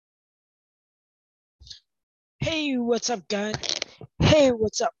Hey, what's up, guys? Hey,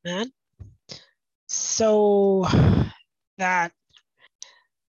 what's up, man? So that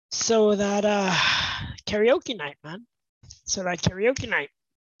so that karaoke night, man. So that karaoke night.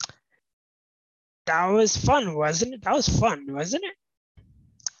 That was fun, wasn't it? That was fun, wasn't it?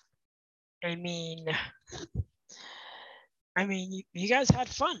 I mean, you guys had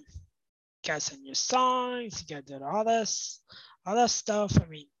fun. You guys sang your songs, you guys did all that stuff.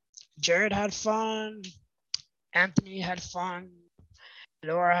 Jared had fun, Anthony had fun,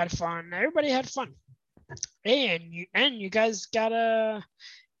 Laura had fun, everybody had fun. And you guys got I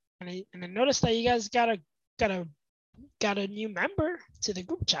noticed that you guys got a new member to the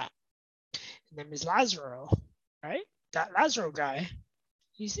group chat. His name is Lazaro, right? That Lazaro guy,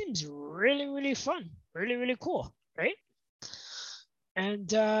 he seems really, really fun, really, really cool, right? And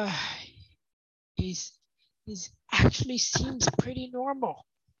he's actually seems pretty normal.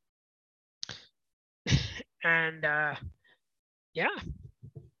 And yeah,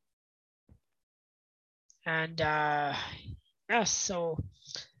 and yeah. So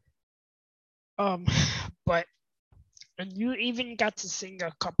um, but and you even got to sing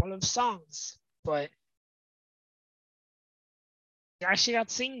a couple of songs, but you actually got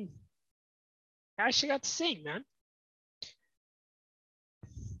to sing. You actually got to sing, man.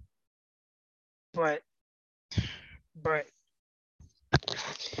 But but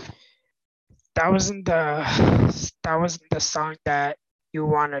that wasn't the song that you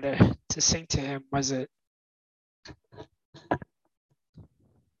wanted to sing to him, was it?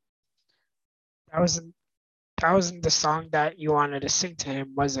 That wasn't the song that you wanted to sing to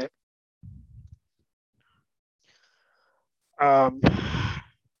him, was it? Um,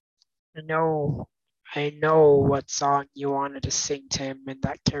 I know what song you wanted to sing to him in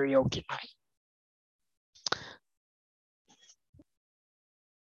that karaoke night.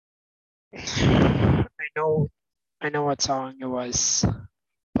 I know what song it was,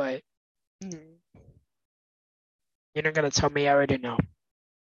 but you're not gonna tell me. I already know.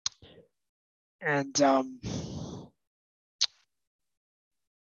 And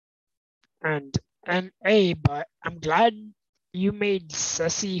and hey, but I'm glad you made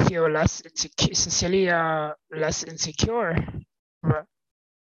Cecilia less insecure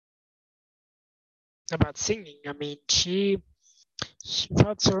about singing. She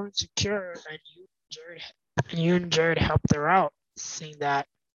felt so insecure, and you and Jared helped her out, sing that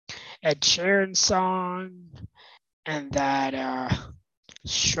Ed Sheeran song and that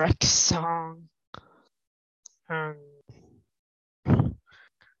Shrek song. Um,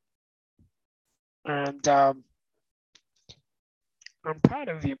 and I'm proud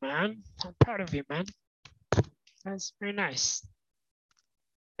of you, man. I'm proud of you, man. That's very nice.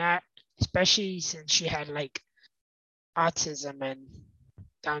 That especially since she had like autism and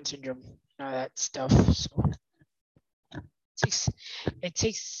Down syndrome and all that stuff. So it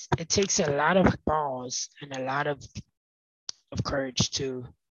takes a lot of balls and a lot of courage to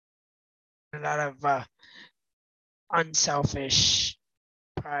a lot of unselfish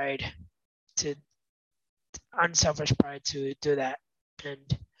pride to do that.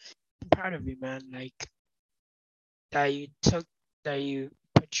 And I'm proud of you, man. Like that you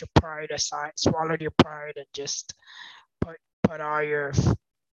put your pride aside, swallowed your pride, and just put put all your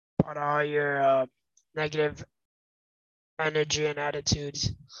negative energy and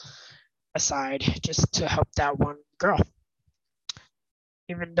attitudes aside just to help that one girl.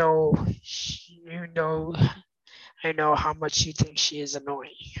 Even though I know how much you think she is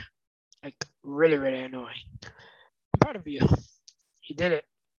annoying, like really, really annoying. I'm proud of you. You did it.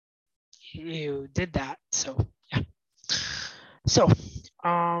 You did that. So yeah. So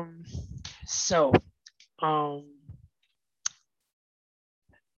um so um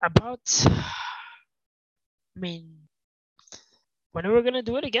about I mean when are we gonna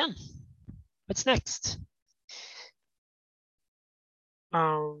do it again? What's next?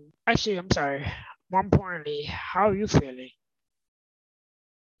 Actually, I'm sorry. More importantly, how are you feeling?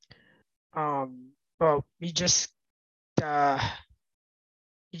 Well, uh, you just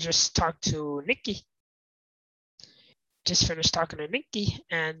talked to Nikki. Just finished talking to Nikki,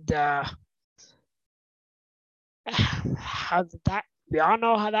 and how did that? We all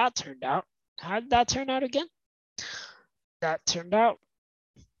know how that turned out. How did that turn out again? That turned out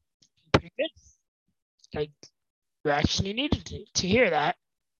pretty good. Like you actually needed to hear that.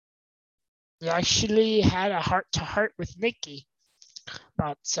 You actually had a heart to heart with Nikki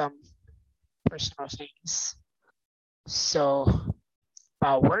about some personal things. So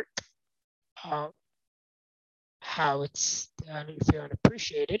about work, uh, how it's feeling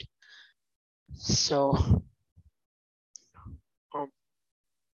appreciated. So um,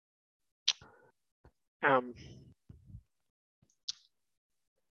 um,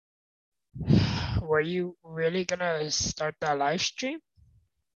 were you really gonna start that live stream?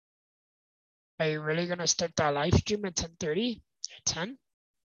 Are you really gonna start that live stream at 10:30 or 10?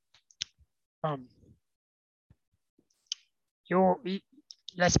 You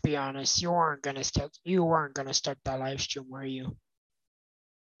let's be honest, you weren't gonna start that live stream, were you?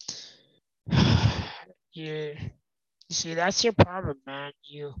 You see, that's your problem, man.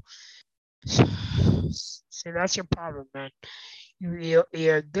 See, that's your problem, man. You're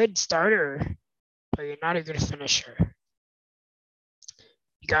a good starter, but you're not a good finisher.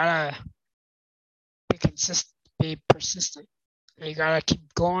 You gotta be consistent, be persistent. You gotta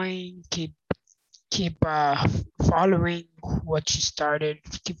keep going, keep following what you started,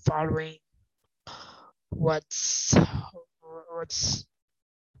 keep following what's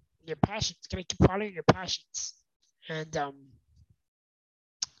your passions. Gotta keep following your passions, and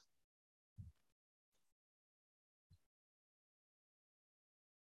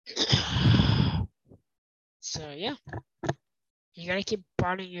so yeah, you gotta keep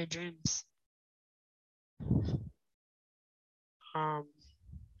following your dreams. What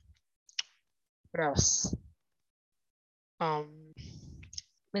else?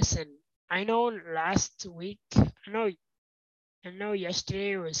 Listen, I know last week, I know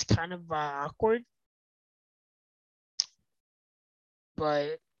yesterday was kind of awkward,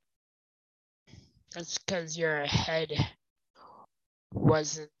 but that's because your head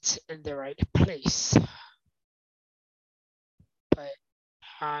wasn't in the right place. But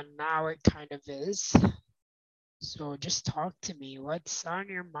now it kind of is. So just talk to me. What's on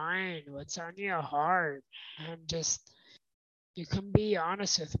your mind? What's on your heart? And just, you can be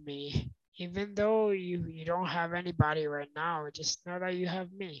honest with me. Even though you don't have anybody right now, just know that you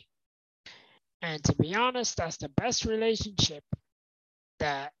have me. And to be honest, that's the best relationship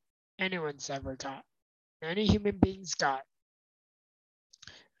that anyone's ever got. Any human beings got.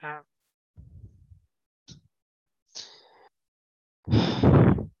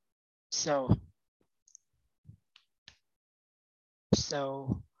 So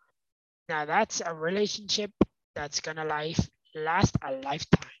now that's a relationship that's gonna last a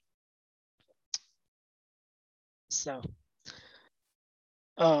lifetime. So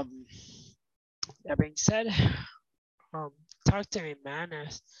that being said, talk to me, man.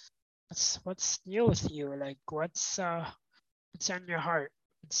 What's new with you? Like what's on your heart?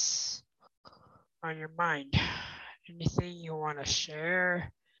 What's on your mind? Anything you want to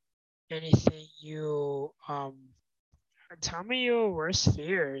share? Anything you tell me your worst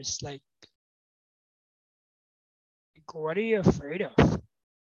fears. Like what are you afraid of?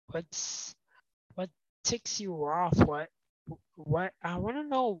 What ticks you off? What I want to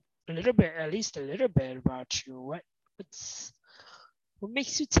know a little bit, at least a little bit about you. What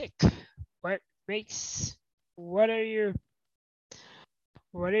makes you tick? What makes what are your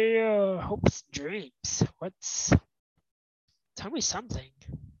hopes, dreams? Tell me something.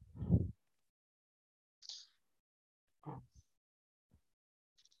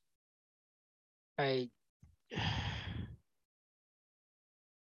 I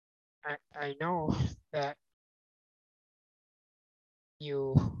I know that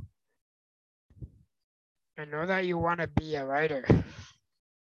you want to be a writer.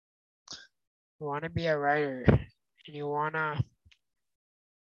 You want to be a writer, and you want to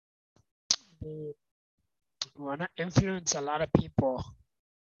influence a lot of people.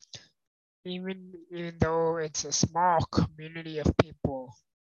 Even though it's a small community of people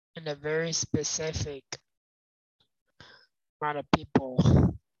and a very specific amount of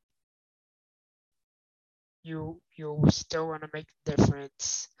people, you still want to make a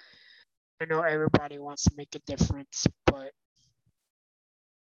difference. I know everybody wants to make a difference, but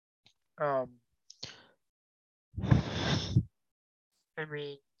I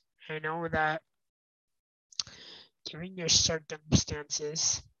mean, I know that given your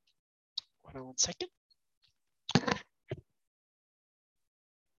circumstances, hold on 1 second.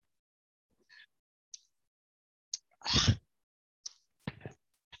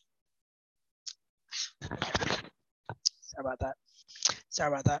 Sorry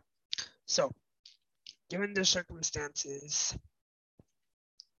about that. So, given the circumstances,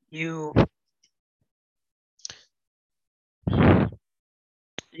 you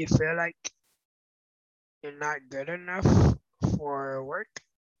feel like you're not good enough for work.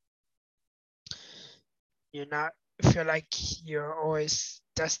 You feel like you're always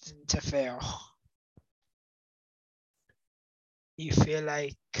destined to fail. You feel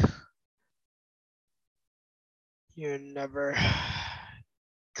like you're never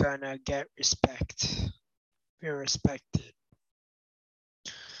gonna get be respected.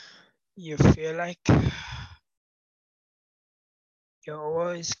 You feel like you're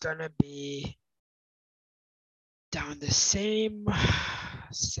always gonna be down the same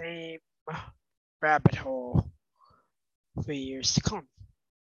rabbit hole for years to come.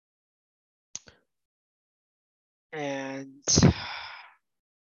 And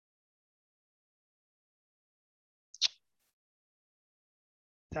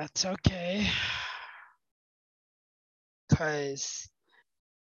that's okay, because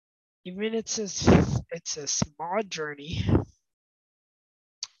even it's a small journey,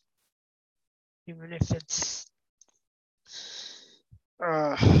 even if it's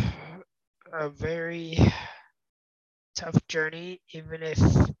a very tough journey, even if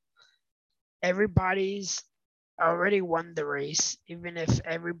everybody's already won the race, even if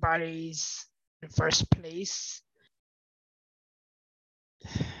everybody's in first place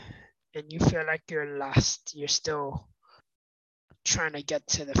and you feel like you're last, you're still trying to get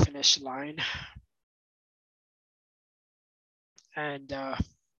to the finish line. And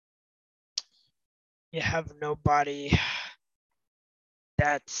you have nobody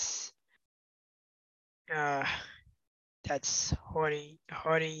that's holding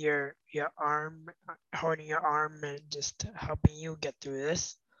your arm, and just helping you get through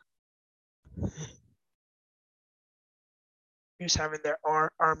this. Just having their arm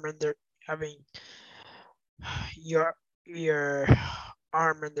and their having your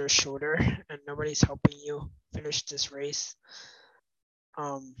arm and their shoulder, and nobody's helping you finish this race.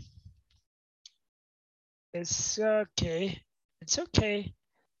 It's okay. It's okay.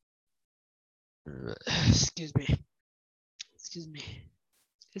 Excuse me.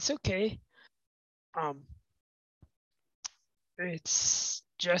 It's okay. It's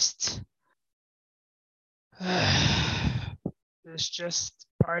just it's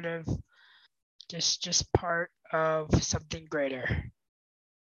just part of something greater.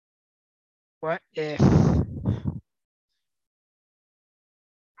 What if,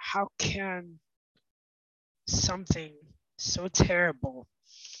 how can something so terrible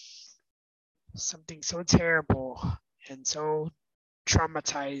and so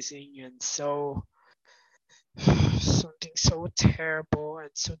traumatizing and so something so terrible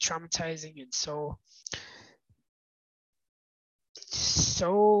and so traumatizing and so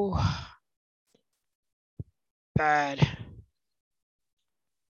bad,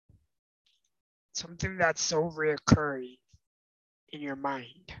 something that's so reoccurring in your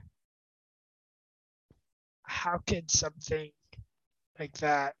mind, how could something like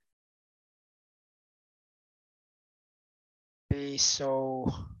that be so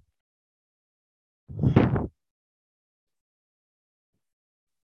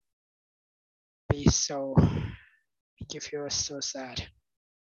make you feel so sad?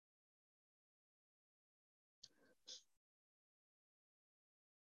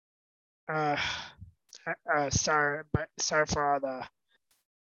 Sorry for all the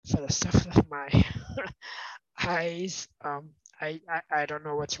stuff with my eyes. I don't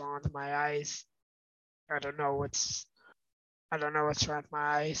know what's wrong with my eyes. I don't know what's wrong with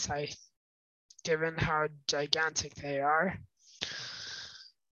my eyes. Given how gigantic they are,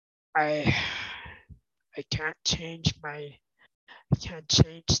 I can't change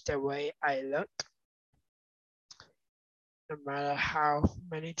the way I look, no matter how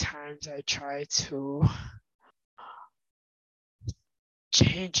many times I try to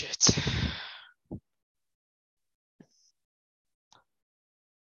change it.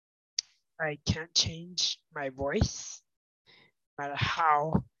 I can't change my voice, no matter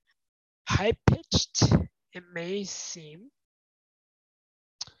how high-pitched it may seem.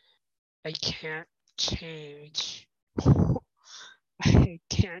 I can't change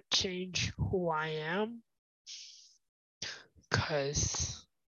who I am, because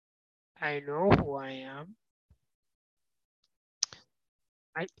I know who I am.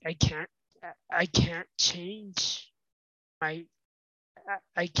 I can't change my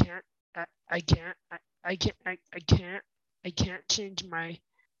I can't change my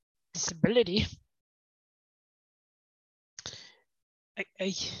disability.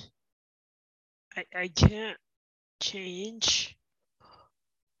 I can't change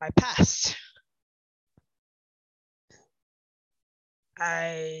my past.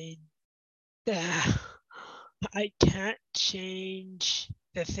 I can't change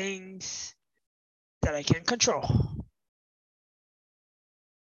the things that I can control.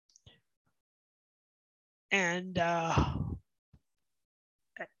 And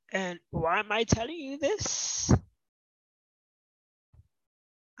why am I telling you this?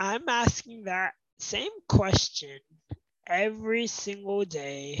 I'm asking that same question every single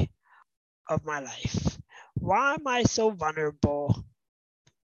day of my life. Why am I so vulnerable?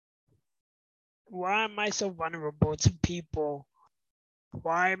 Why am I so vulnerable to people?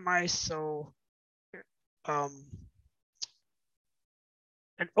 Why am I so um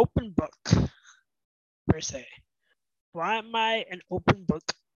an open book per se. Why am I an open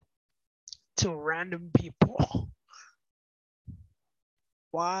book to random people?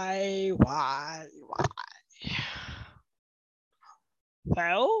 Why?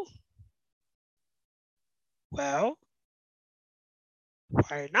 Well, well,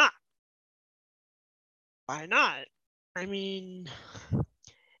 why not? Why not? I mean,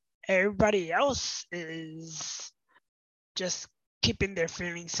 everybody else is just keeping their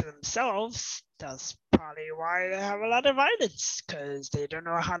feelings to themselves. That's probably why they have a lot of violence, because they don't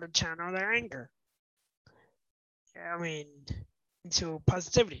know how to channel their anger. I mean, into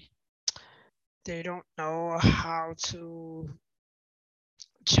positivity. They don't know how to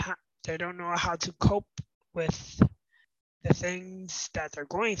they don't know how to cope with the things that they're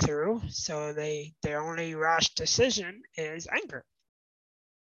going through, so their only rash decision is anger.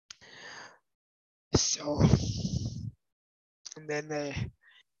 So, and then they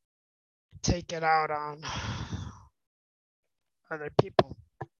take it out on other people.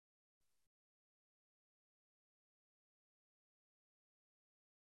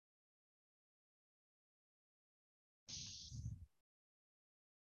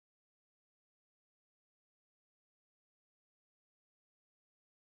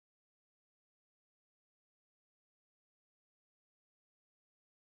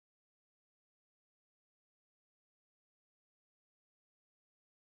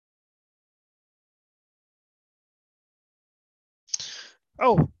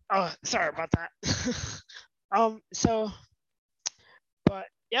 Oh, sorry about that. So, but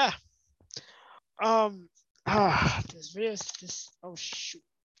yeah, this video, oh shoot,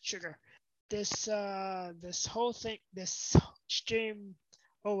 sugar, this whole thing, this stream,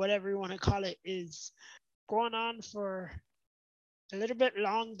 or whatever you want to call it, is going on for a little bit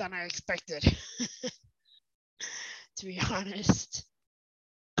long than I expected, to be honest.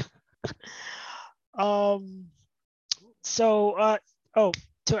 So, oh,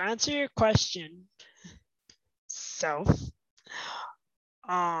 to answer your question, self,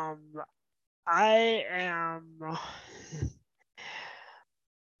 I am,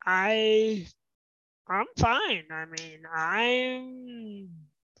 I'm fine. I mean,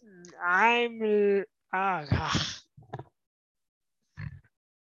 God.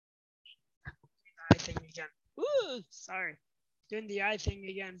 Eye thing again. Ooh, sorry. Doing the eye thing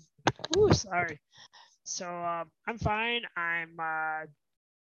again. Ooh, sorry. So, I'm fine. I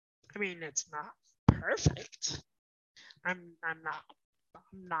mean, it's not perfect. I'm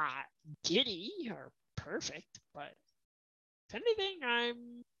not giddy or perfect, but if anything,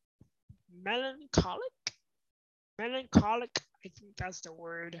 I'm melancholic. Melancholic, I think that's the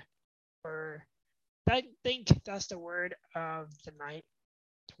word, or I think that's the word of the night,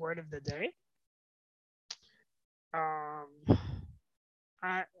 the word of the day. Um,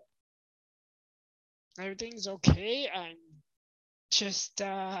 I, everything's okay. Just,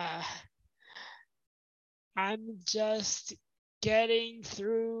 uh, I'm just getting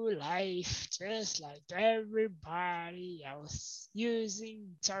through life just like everybody else,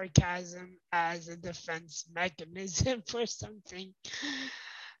 using sarcasm as a defense mechanism for something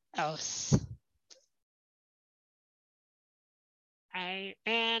else.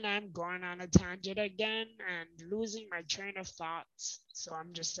 I'm going on a tangent again and losing my train of thoughts. So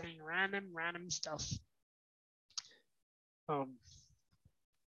I'm just saying random stuff. Um,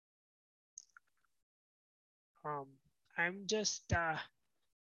 um, I'm just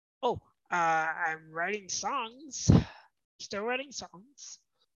I'm writing songs. Still writing songs.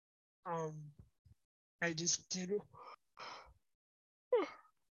 Um, I just did.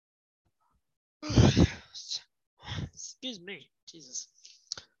 Excuse me, Jesus.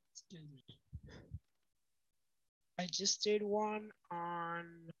 Excuse me. I just did one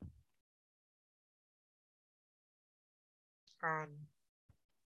on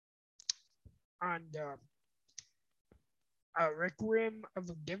on the Requiem of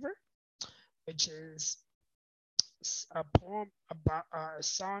a Giver, which is a poem about a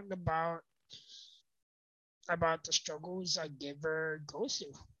song about the struggles a giver goes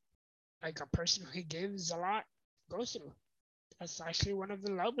through, like a person who gives a lot goes through. That's actually one of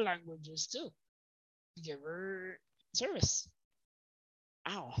the love languages too. Giver service.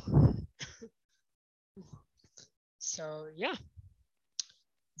 Ow. So yeah,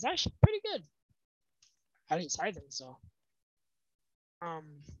 it's actually pretty good. At least I think so.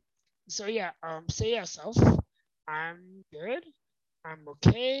 Um, say yourself. I'm good. I'm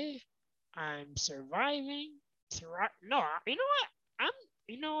okay. I'm surviving. No,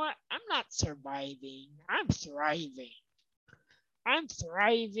 you know what? I'm not surviving. I'm thriving. I'm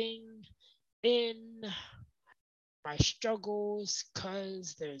thriving in my struggles,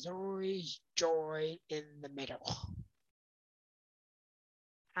 because there's always joy in the middle.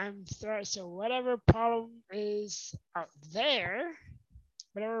 So whatever problem is out there,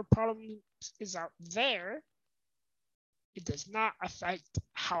 it does not affect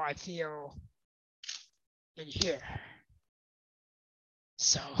how I feel in here.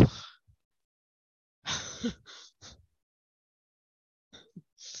 So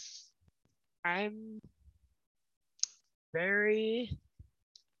I'm very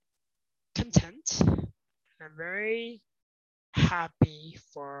content. I'm very happy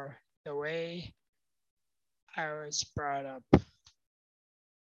for the way I was brought up.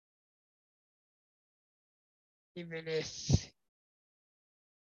 Even if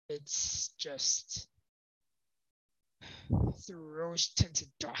it's just through rose-tinted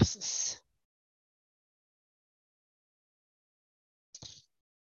glasses.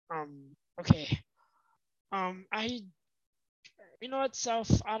 Okay. You know what, self,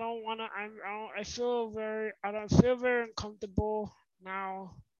 I don't wanna, I feel very uncomfortable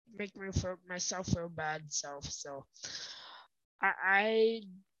now, make myself feel bad, self, so I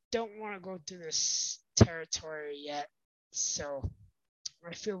don't want to go through this territory yet, so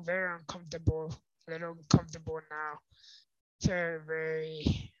I feel very uncomfortable, a little uncomfortable now, very,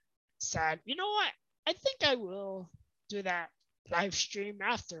 very sad. You know what, I think I will do that live stream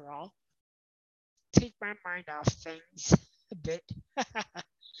after all, take my mind off things a bit.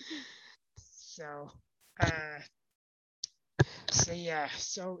 So, uh,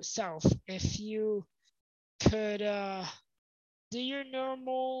 so self, if you could do your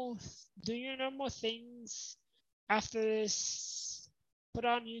normal things after this, put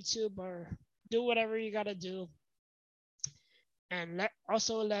on YouTube or do whatever you gotta do, and let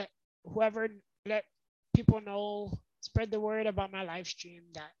whoever let people know, spread the word about my live stream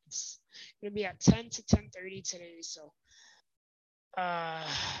that it's gonna be at 10 to 10:30 today. So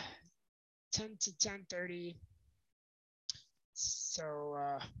 10 to 10:30.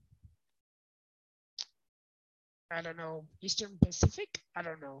 So I don't know, Eastern Pacific. I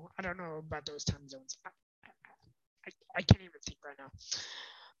don't know about those time zones. I can't even think right now.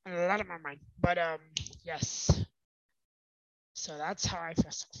 A lot on my mind. But yes. So that's how I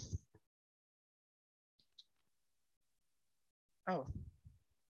feel. Oh.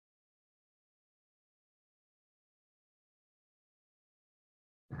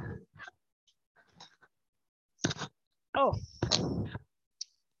 Oh.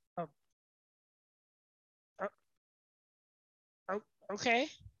 Oh. Oh. Oh. Okay.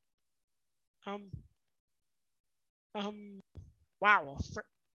 Um. Wow.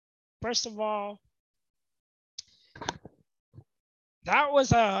 First of all, that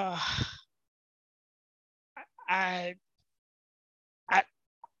was a. I. I.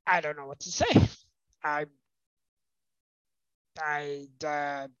 I don't know what to say. I. I.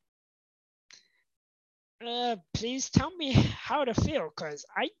 Please tell me how to feel, cause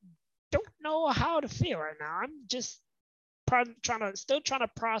I don't know how to feel right now. I'm just still trying to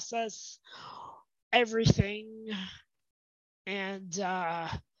process everything, and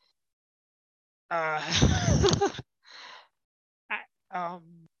I,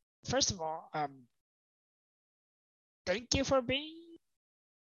 first of all, thank you for being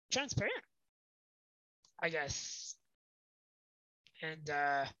transparent, I guess, and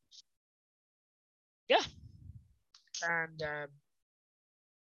yeah, and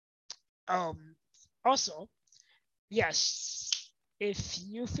also, yes, if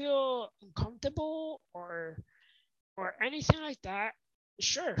you feel uncomfortable or anything like that,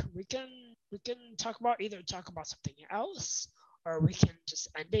 sure, we can talk about something else, or we can just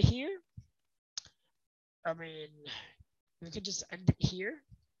end it here. I mean, we could just end it here.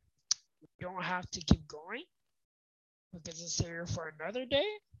 We don't have to keep going. We could just stay here for another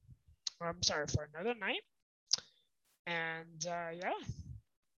day. Or, I'm sorry, for another night. And yeah.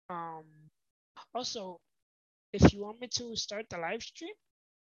 Um. Also, if you want me to start the live stream,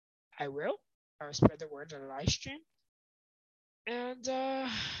 I will. I'll spread the word of the live stream. And yeah,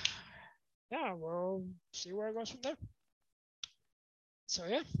 we'll see where it goes from there. So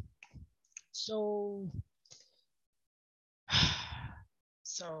yeah. So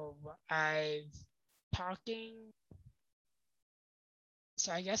so I talking.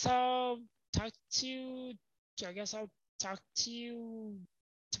 So I guess I'll talk to you. I guess I'll talk to you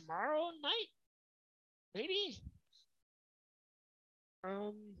tomorrow night, maybe.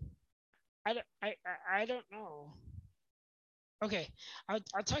 Um, I don't know. Okay, I'll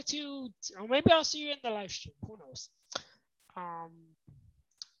talk to you. Or maybe I'll see you in the live stream. Who knows? Um,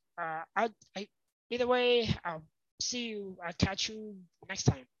 I either way, I'll see you. I'll catch you next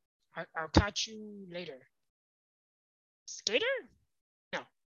time. I'll catch you later. Skater? No.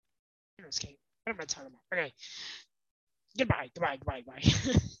 I don't skate. What am I talking about? Okay. Goodbye.